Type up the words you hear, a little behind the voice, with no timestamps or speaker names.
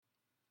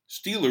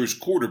Steelers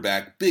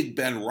quarterback Big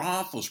Ben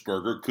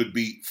Roethlisberger could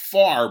be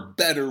far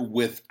better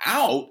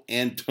without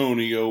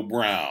Antonio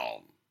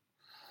Brown.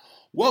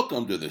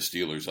 Welcome to the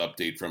Steelers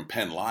Update from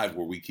Penn Live,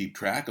 where we keep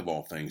track of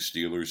all things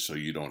Steelers so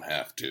you don't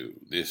have to.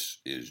 This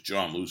is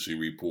John Lucy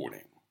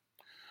reporting.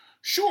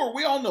 Sure,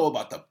 we all know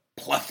about the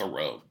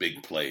plethora of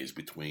big plays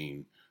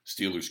between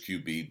Steelers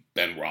QB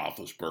Ben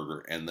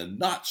Roethlisberger and the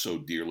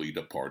not-so-dearly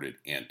departed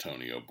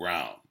Antonio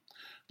Brown.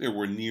 There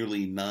were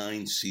nearly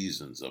 9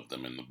 seasons of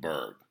them in the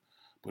Burgh.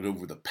 But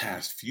over the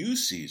past few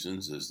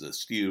seasons, as the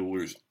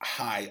Steelers'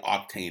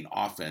 high-octane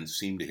offense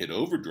seemed to hit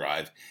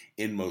overdrive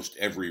in most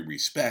every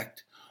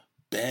respect,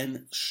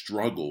 Ben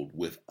struggled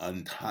with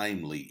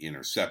untimely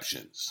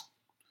interceptions.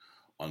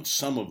 On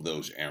some of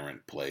those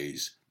errant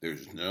plays,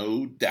 there's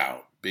no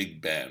doubt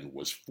Big Ben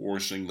was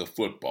forcing the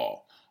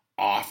football,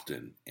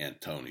 often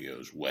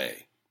Antonio's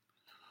way.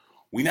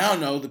 We now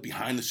know that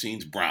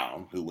behind-the-scenes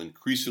Brown, who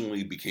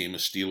increasingly became a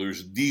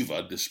Steelers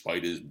diva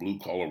despite his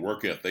blue-collar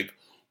work ethic,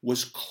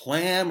 was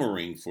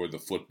clamoring for the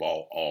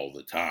football all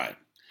the time.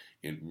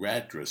 In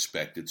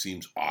retrospect, it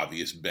seems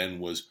obvious Ben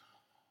was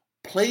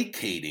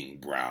placating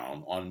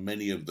Brown on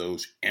many of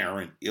those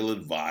errant,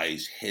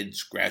 ill-advised,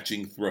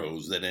 head-scratching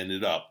throws that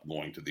ended up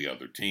going to the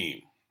other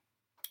team.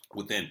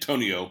 With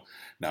Antonio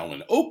now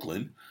in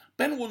Oakland,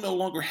 Ben will no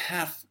longer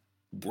have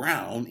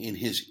Brown in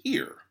his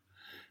ear.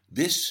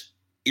 This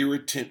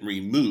irritant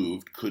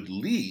removed could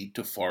lead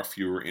to far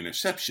fewer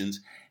interceptions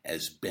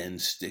as Ben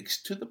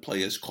sticks to the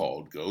play as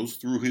called, goes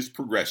through his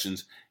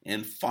progressions,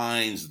 and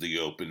finds the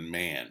open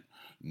man,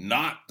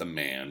 not the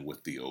man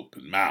with the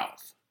open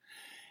mouth.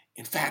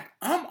 In fact,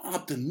 I'm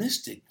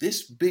optimistic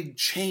this big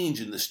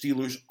change in the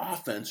Steelers'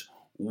 offense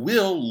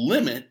will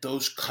limit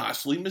those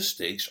costly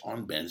mistakes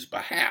on Ben's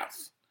behalf.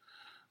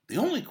 The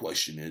only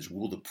question is,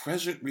 will the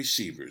present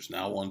receivers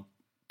now on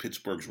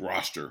Pittsburgh's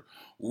roster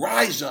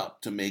rise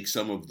up to make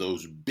some of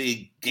those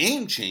big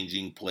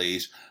game-changing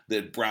plays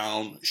that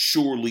Brown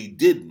surely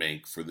did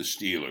make for the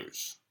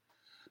Steelers?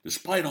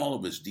 Despite all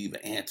of his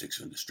diva antics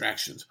and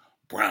distractions,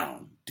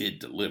 Brown did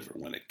deliver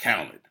when it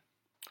counted.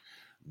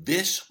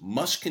 This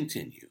must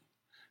continue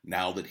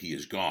now that he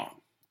is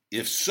gone.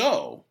 If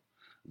so,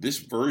 this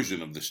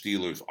version of the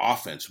Steelers'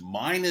 offense,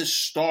 minus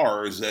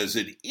stars as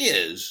it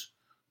is,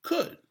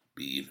 could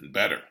be even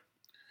better.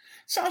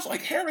 Sounds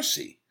like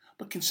heresy.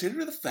 But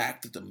consider the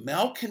fact that the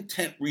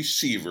malcontent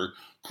receiver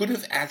could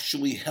have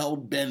actually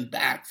held Ben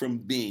back from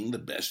being the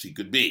best he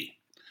could be.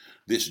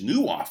 This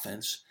new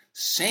offense,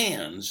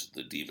 sans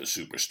the diva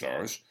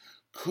superstars,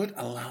 could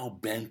allow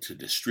Ben to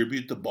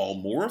distribute the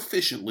ball more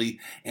efficiently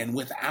and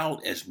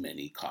without as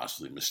many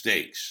costly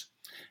mistakes.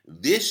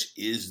 This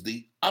is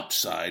the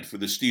upside for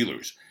the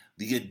Steelers,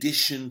 the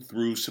addition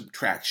through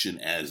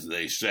subtraction, as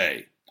they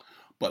say.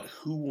 But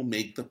who will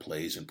make the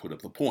plays and put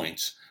up the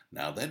points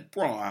now that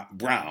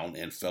Brown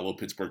and fellow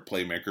Pittsburgh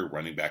playmaker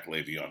running back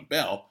Le'Veon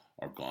Bell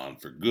are gone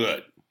for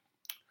good?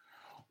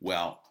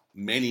 Well,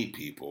 many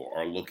people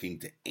are looking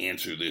to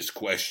answer this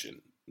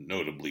question,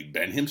 notably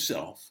Ben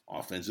himself,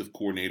 offensive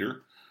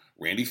coordinator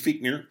Randy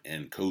Fichtner,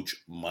 and coach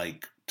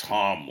Mike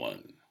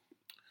Tomlin.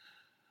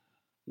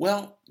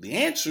 Well, the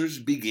answers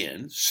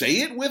begin,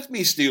 say it with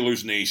me,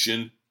 Steelers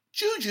Nation,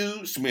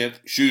 Juju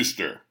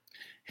Smith-Schuster.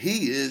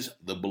 He is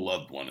the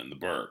beloved one in the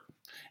Burgh.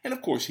 And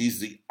of course, he's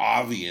the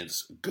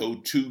obvious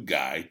go-to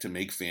guy to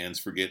make fans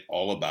forget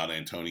all about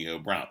Antonio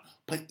Brown.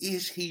 But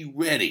is he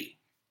ready?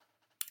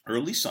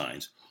 Early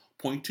signs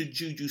point to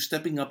Juju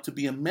stepping up to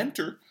be a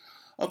mentor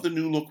of the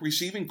new-look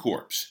receiving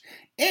corps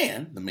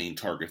and the main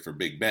target for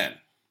Big Ben.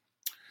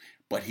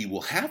 But he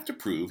will have to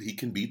prove he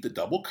can beat the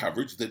double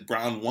coverage that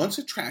Brown once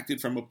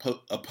attracted from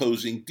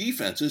opposing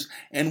defenses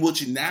and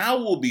which now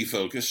will be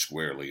focused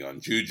squarely on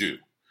Juju.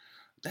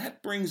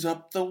 That brings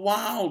up the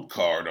wild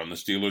card on the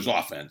Steelers'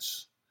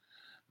 offense.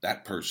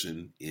 That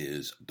person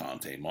is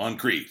Donte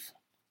Moncrief.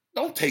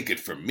 Don't take it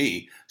from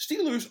me.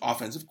 Steelers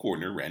offensive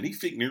coordinator Randy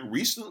Fichtner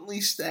recently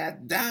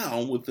sat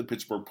down with the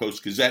Pittsburgh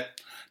Post-Gazette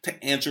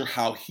to answer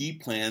how he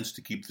plans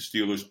to keep the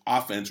Steelers'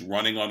 offense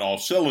running on all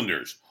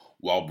cylinders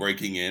while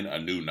breaking in a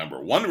new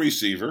number 1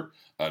 receiver,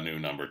 a new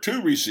number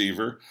 2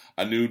 receiver,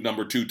 a new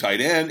number 2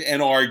 tight end,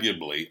 and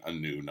arguably a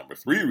new number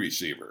 3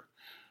 receiver.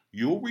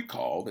 You'll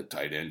recall that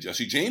tight end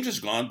Jesse James is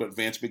gone, but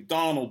Vance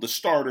McDonald, the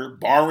starter,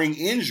 barring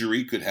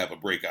injury, could have a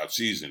breakout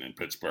season in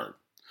Pittsburgh.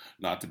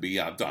 Not to be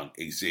outdone,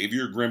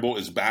 Xavier Grimble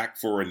is back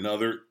for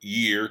another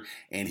year,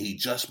 and he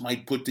just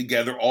might put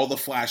together all the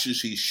flashes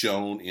he's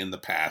shown in the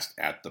past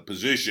at the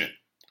position.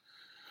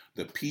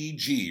 The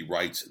PG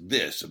writes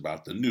this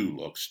about the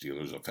new-look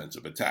Steelers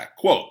offensive attack.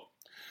 Quote,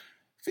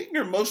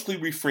 Fichtner mostly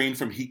refrained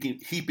from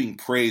heaping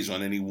praise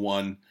on any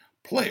one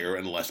player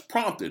unless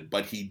prompted,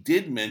 but he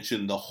did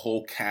mention the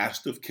whole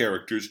cast of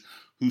characters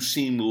who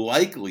seem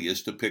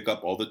likeliest to pick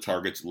up all the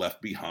targets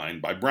left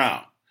behind by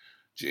Brown.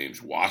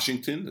 James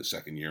Washington, the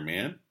second-year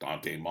man,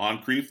 Donte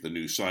Moncrief, the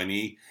new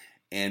signee,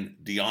 and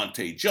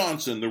Deontay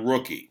Johnson, the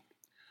rookie.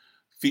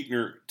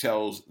 Fichtner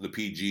tells the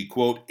PG,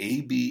 quote,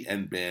 AB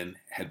and Ben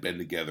had been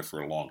together for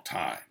a long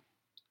time.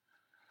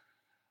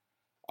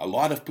 A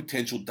lot of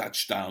potential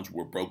touchdowns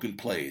were broken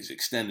plays,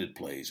 extended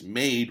plays,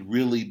 made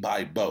really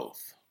by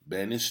both.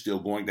 Ben is still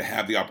going to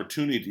have the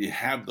opportunity to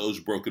have those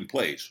broken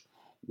plays.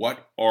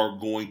 What are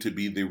going to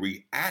be the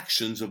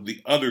reactions of the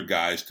other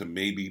guys to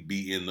maybe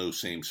be in those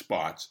same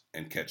spots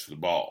and catch the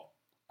ball?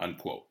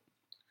 Unquote.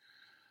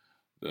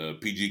 The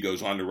PG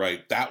goes on to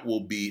write, that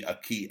will be a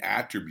key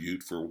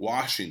attribute for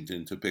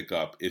Washington to pick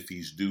up if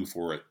he's due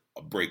for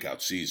a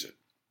breakout season.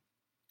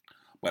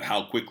 But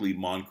how quickly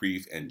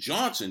Moncrief and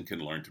Johnson can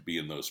learn to be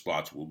in those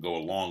spots will go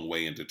a long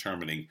way in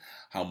determining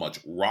how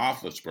much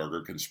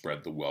Roethlisberger can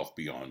spread the wealth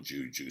beyond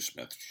Juju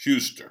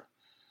Smith-Schuster,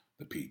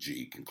 the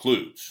PG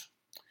concludes.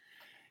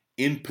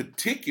 In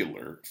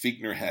particular,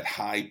 Fichtner had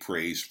high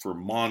praise for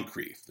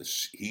Moncrief.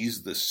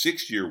 He's the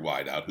 6-year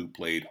wideout who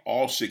played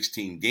all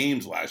 16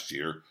 games last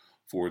year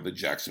for the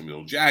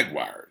Jacksonville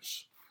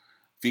Jaguars.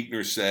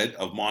 Fichtner said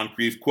of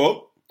Moncrief,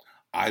 quote,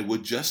 I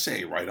would just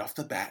say right off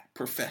the bat,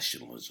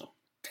 professionalism,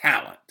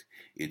 talent.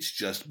 It's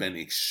just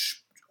been,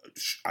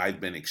 I've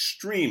been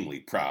extremely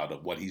proud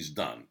of what he's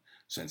done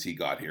since he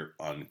got here,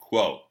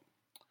 unquote.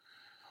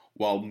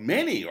 While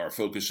many are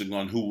focusing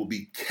on who will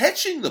be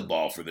catching the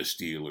ball for the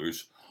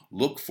Steelers,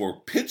 look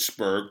for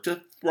Pittsburgh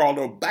to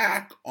throttle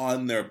back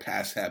on their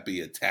pass-happy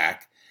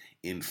attack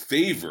in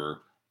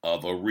favor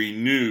of a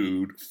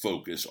renewed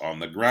focus on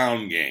the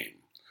ground game.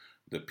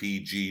 The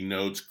PG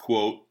notes,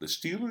 quote, the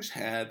Steelers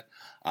had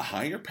a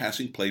higher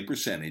passing play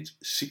percentage,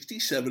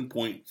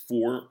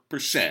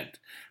 67.4%,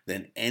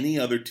 than any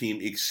other team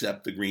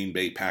except the Green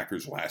Bay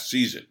Packers last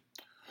season.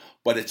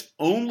 But it's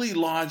only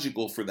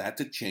logical for that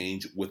to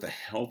change with a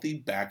healthy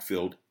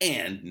backfield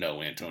and no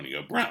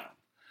Antonio Brown.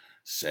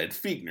 Said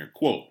Fichtner,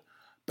 quote,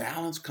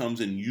 balance comes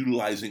in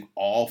utilizing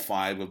all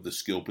 5 of the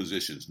skill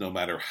positions, no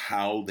matter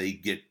how they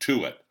get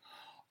to it.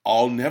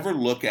 I'll never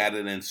look at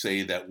it and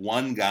say that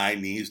one guy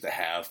needs to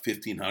have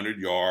 1,500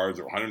 yards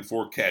or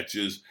 104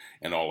 catches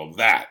and all of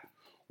that.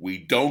 We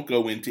don't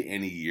go into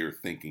any year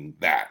thinking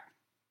that.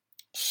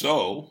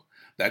 So,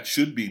 that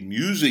should be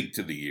music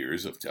to the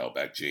ears of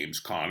tailback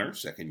James Conner,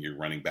 second-year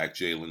running back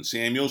Jalen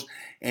Samuels,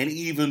 and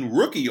even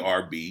rookie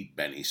RB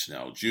Benny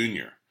Snell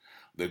Jr.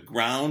 The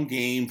ground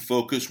game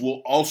focus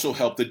will also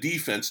help the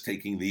defense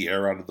taking the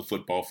air out of the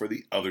football for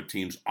the other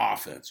team's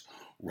offense.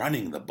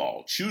 Running the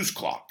ball, chews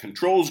clock,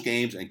 controls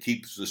games, and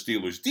keeps the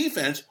Steelers'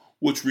 defense,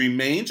 which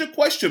remains a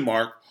question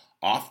mark,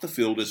 off the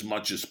field as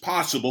much as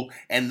possible,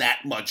 and that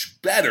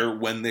much better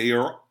when they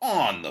are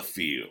on the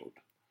field.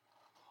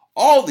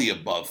 All the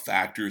above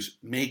factors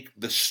make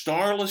the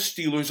starless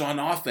Steelers on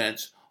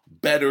offense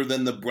better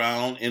than the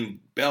Brown and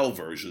Bell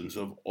versions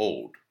of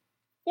old.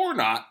 Or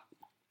not.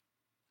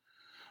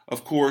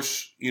 Of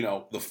course,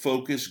 the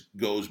focus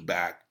goes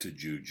back to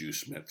Juju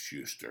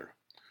Smith-Schuster.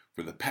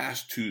 For the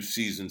past 2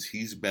 seasons,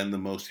 he's been the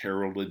most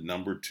heralded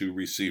number 2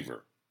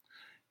 receiver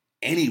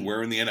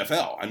anywhere in the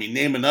NFL. I mean,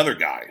 name another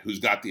guy who's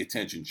got the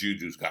attention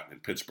Juju's gotten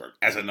in Pittsburgh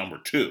as a number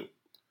 2.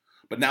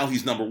 But now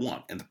he's number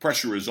 1, and the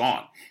pressure is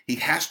on. He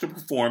has to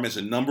perform as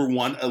a number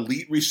 1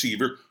 elite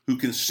receiver who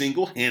can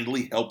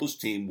single-handedly help his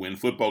team win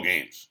football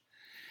games.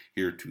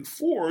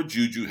 Heretofore,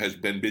 Juju has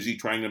been busy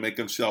trying to make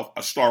himself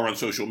a star on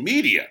social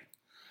media.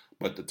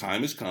 But the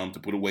time has come to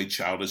put away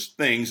childish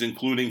things,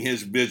 including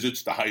his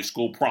visits to high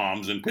school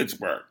proms in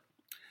Pittsburgh.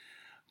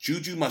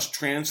 Juju must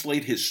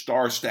translate his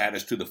star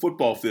status to the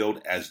football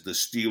field as the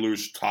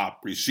Steelers'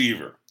 top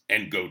receiver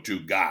and go-to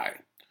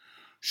guy.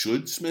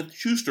 Should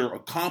Smith-Schuster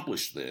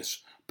accomplish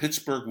this,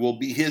 Pittsburgh will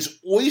be his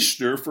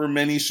oyster for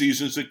many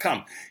seasons to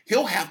come.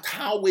 He'll have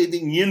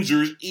towel-waving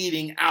yinzers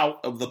eating out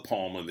of the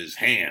palm of his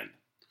hand.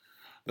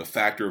 The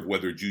factor of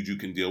whether Juju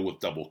can deal with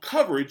double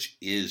coverage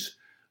is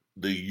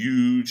the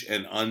huge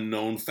and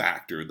unknown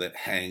factor that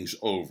hangs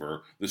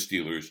over the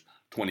Steelers'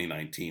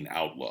 2019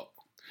 outlook.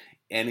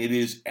 And it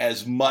is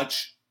as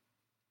much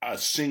a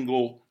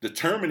single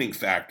determining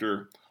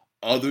factor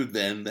other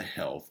than the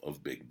health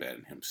of Big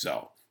Ben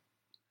himself.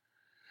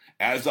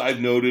 As I've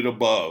noted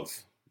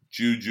above,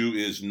 Juju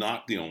is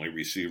not the only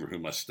receiver who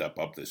must step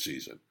up this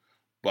season,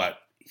 but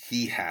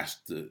he has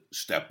to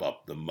step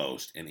up the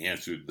most and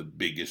answer the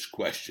biggest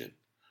question,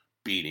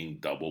 beating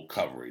double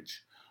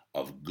coverage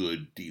of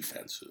good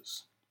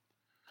defenses.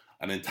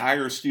 An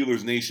entire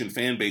Steelers Nation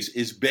fan base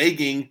is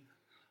begging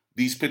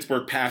these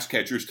Pittsburgh pass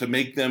catchers to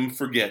make them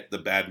forget the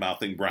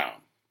bad-mouthing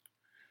Brown.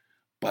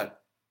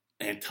 But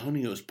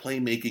Antonio's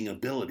playmaking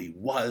ability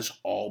was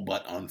all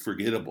but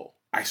unforgettable.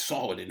 I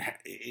saw it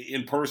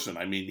in person.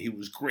 I mean, he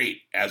was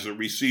great as a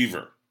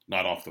receiver,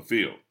 not off the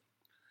field.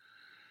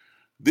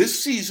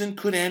 This season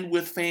could end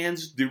with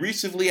fans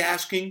derisively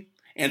asking,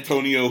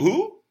 Antonio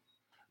who?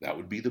 That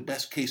would be the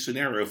best case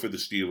scenario for the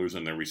Steelers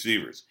and their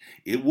receivers.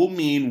 It will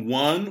mean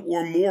one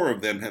or more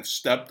of them have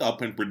stepped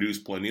up and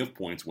produced plenty of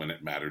points when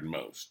it mattered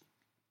most.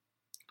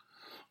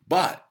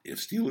 But if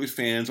Steelers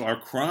fans are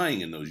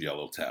crying in those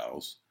yellow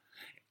towels,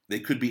 they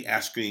could be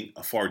asking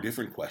a far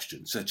different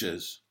question, such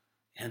as,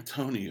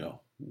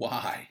 Antonio,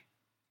 why?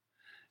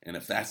 And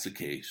if that's the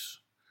case,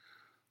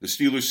 the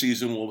Steelers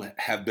season will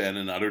have been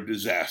an utter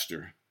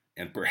disaster,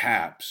 and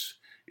perhaps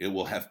it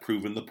will have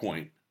proven the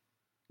point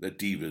that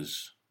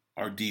divas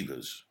are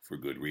divas for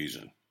good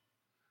reason.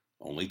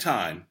 Only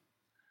time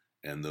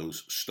and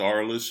those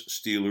starless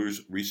Steelers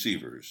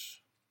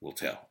receivers will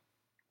tell.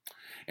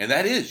 And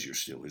that is your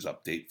Steelers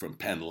update from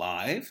Penn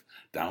Live.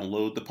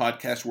 Download the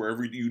podcast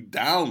wherever you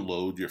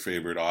download your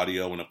favorite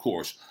audio. And of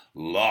course,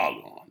 log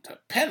on to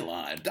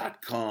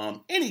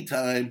PennLive.com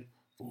anytime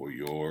for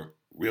your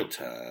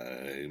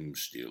real-time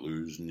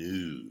Steelers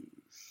news.